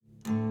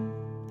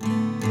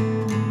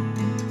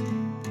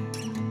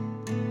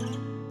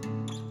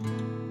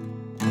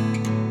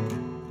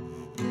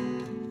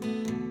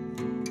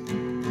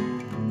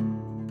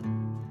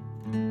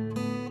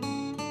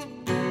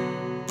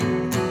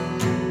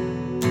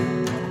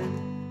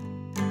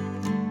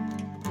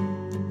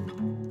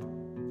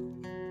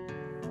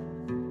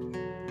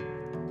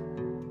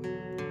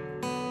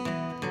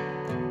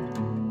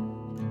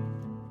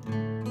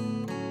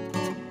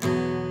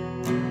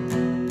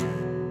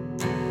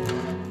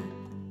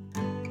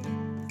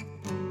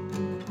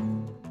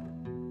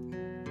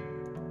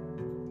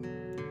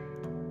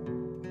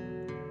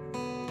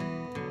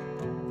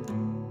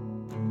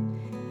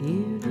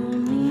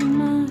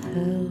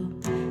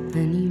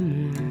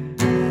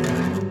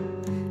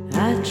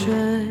I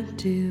tried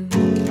to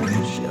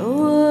show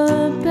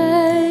up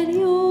at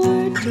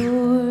your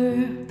door.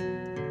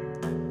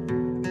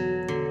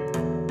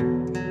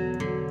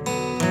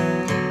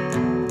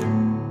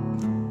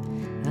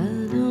 I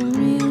don't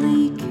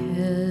really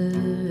care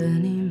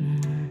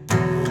anymore.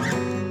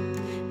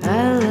 I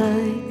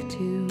like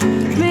to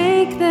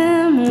make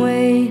them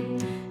wait,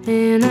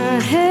 and I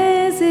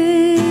hesitate.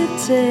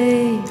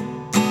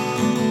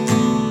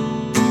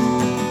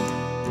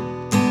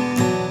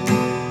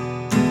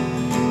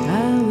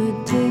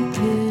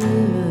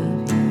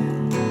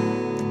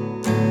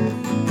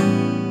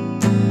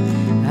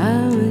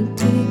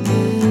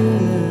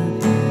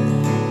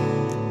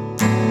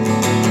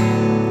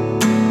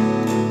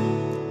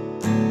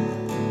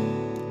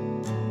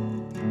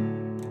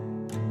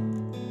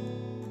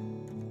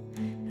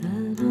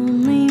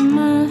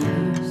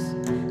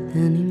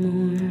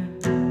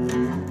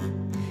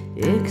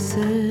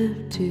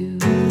 Except to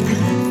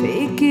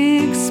fake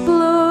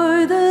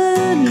explore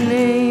the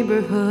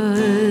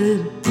neighborhood.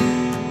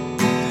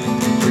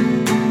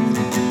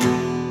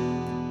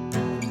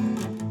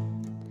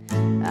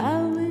 I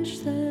wish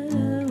that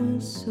I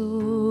was so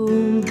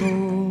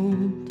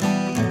bold.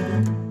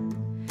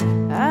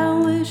 I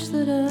wish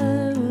that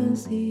I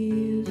was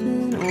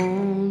even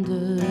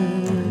older.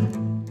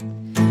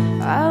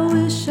 I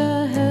wish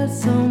I had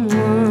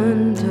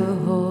someone to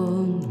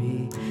hold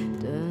me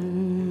down.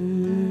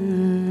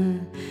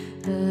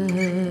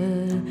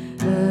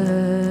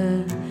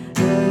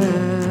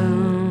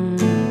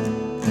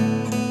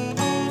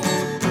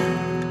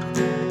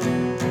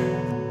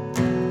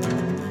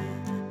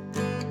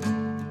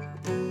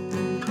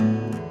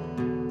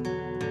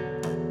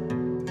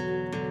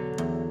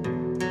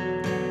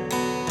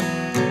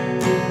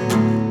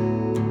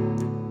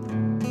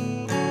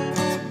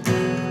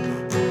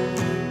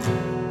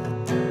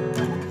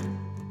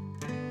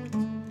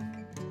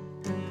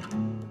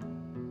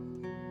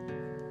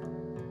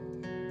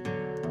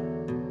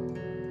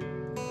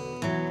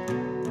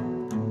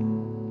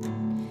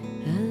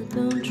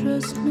 Don't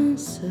trust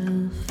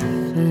myself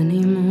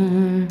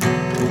anymore.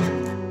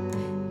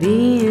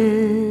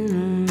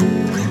 Being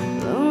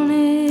alone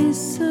is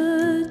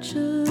such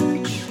a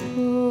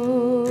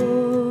chore.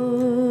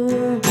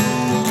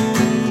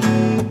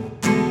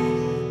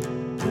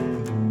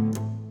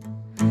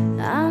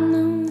 I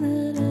know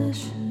that I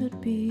should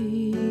be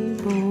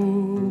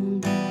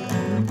bold.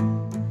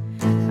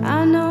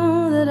 I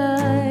know that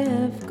I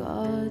have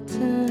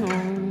gotten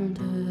older.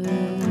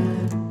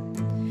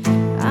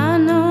 I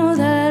know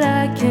that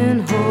I can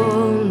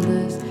hold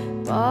this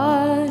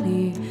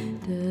body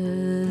down.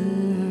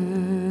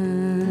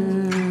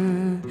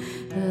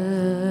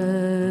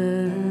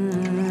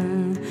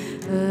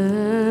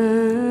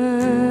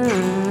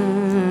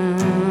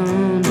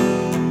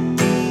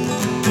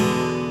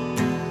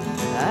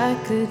 I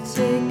could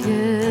take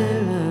care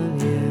of